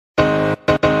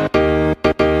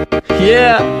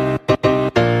Yeah.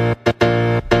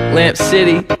 Lamp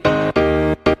City.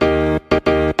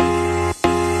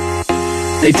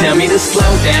 They tell me to slow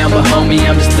down, but homie,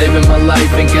 I'm just living my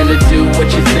life. Ain't gonna do what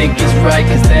you think is right,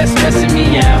 cause that's stressing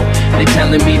me out. They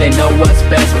telling me they know what's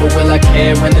best, but will I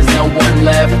care when there's no one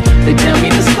left? They tell me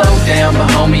to slow down, but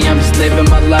homie, I'm just living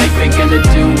my life. Ain't gonna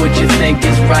do what you think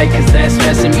is right, cause that's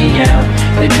stressing me out.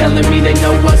 They telling me they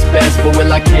know what's best, but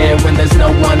will I care when there's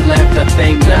no one left? I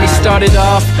think not. Let me start it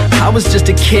off, I was just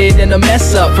a kid and a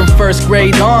mess up. From first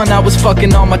grade on, I was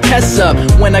fucking all my tests up.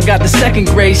 When I got to second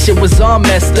grade, shit was all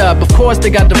messed up. Of course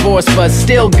they got divorced, but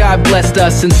still God blessed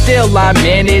us. And still I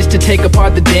managed to take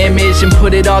apart the damage and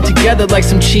put it all together like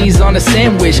some cheese on a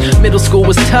sandwich. Middle school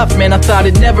was tough, man, I thought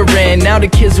it never ran. Now the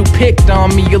kids who picked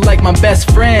on me are like my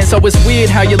best friends. So it's weird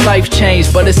how your life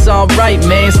changed, but it's alright,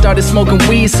 man. Started smoking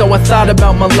weed, so I thought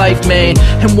about my life, man.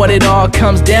 And what it all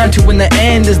comes down to in the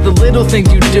end is the little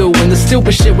things you do and the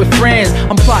stupid shit with friends.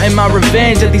 I'm plotting my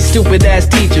revenge at these stupid ass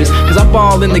teachers, cause I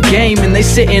ball in the game and they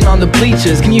sitting on the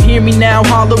bleachers. Can you hear me now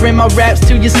hollering my raps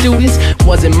to your students?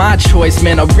 Wasn't my choice,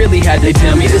 man, I really had to. They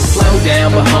tell me to slow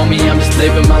down, but homie, I'm just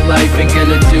living my life. Ain't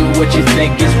gonna do what you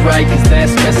think is right, cause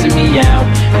that's stressing me out.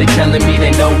 They telling me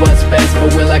they know what's best,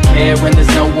 but will I care when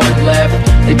there's no one left?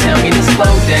 They tell me to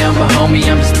slow down, but homie,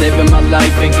 I'm just living my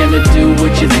life. Ain't gonna do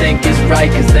what you think is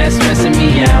right, cause that's stressing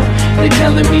me out. They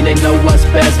telling me they know what's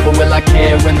best, but will I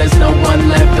care when there's no one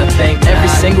left? I think every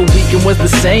single weekend was the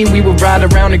same. We would ride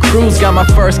around and cruise. Got my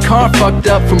first car fucked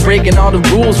up from breaking all the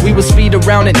rules. We would speed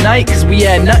around at night cause we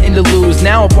had nothing to lose.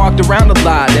 Now I walked around a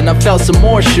lot and I felt some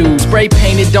more shoes. Spray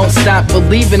painted, don't stop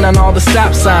believing on all the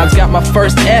stop signs. Got my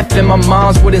first F and my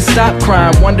mom's wouldn't stop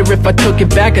crying. Wonder if I took it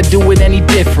back I'd do it any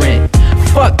different.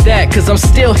 Fuck that, cause I'm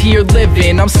still here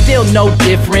living. I'm still no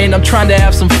different. I'm trying to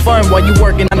have some fun while you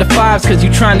working 9 to 5s, cause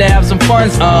you trying to have some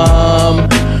funds.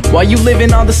 While you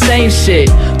living on the same shit.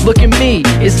 Look at me,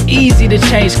 it's easy to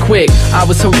change quick. I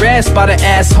was harassed by the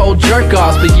asshole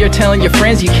jerk-offs, but you're telling your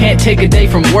friends you can't take a day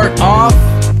from work off?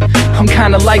 I'm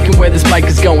kinda liking where this mic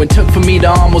is going. Took for me to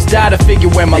almost die to figure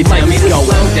where my life is going.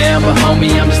 Slow down, but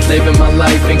homie, I'm just living my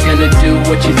life. Ain't gonna do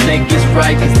what you think is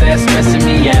right, cause that's stressing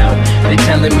me out. They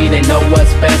telling me they know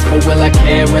what's best, but will I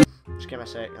care when... Just give me a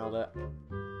sec, I'll do it.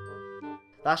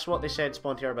 That's what they said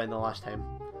Spawn Turbine the last time.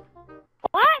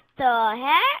 What the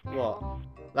heck? What?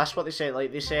 That's what they said.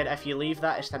 Like, they said if you leave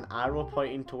that, it's an arrow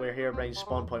pointing to where Herobrine's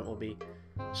spawn point will be.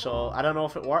 So, I don't know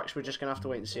if it works. We're just gonna have to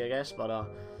wait and see, I guess. But,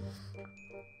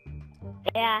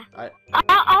 yeah.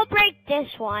 I'll break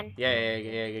this one.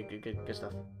 Yeah, good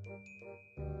stuff.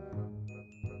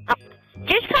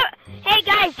 Hey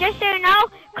guys, just so you know,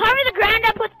 cover the ground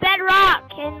up with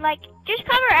bedrock. And, like, just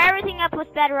cover everything up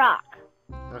with bedrock.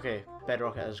 Okay,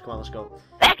 bedrock it is. Come on, let's go.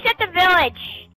 Except the village.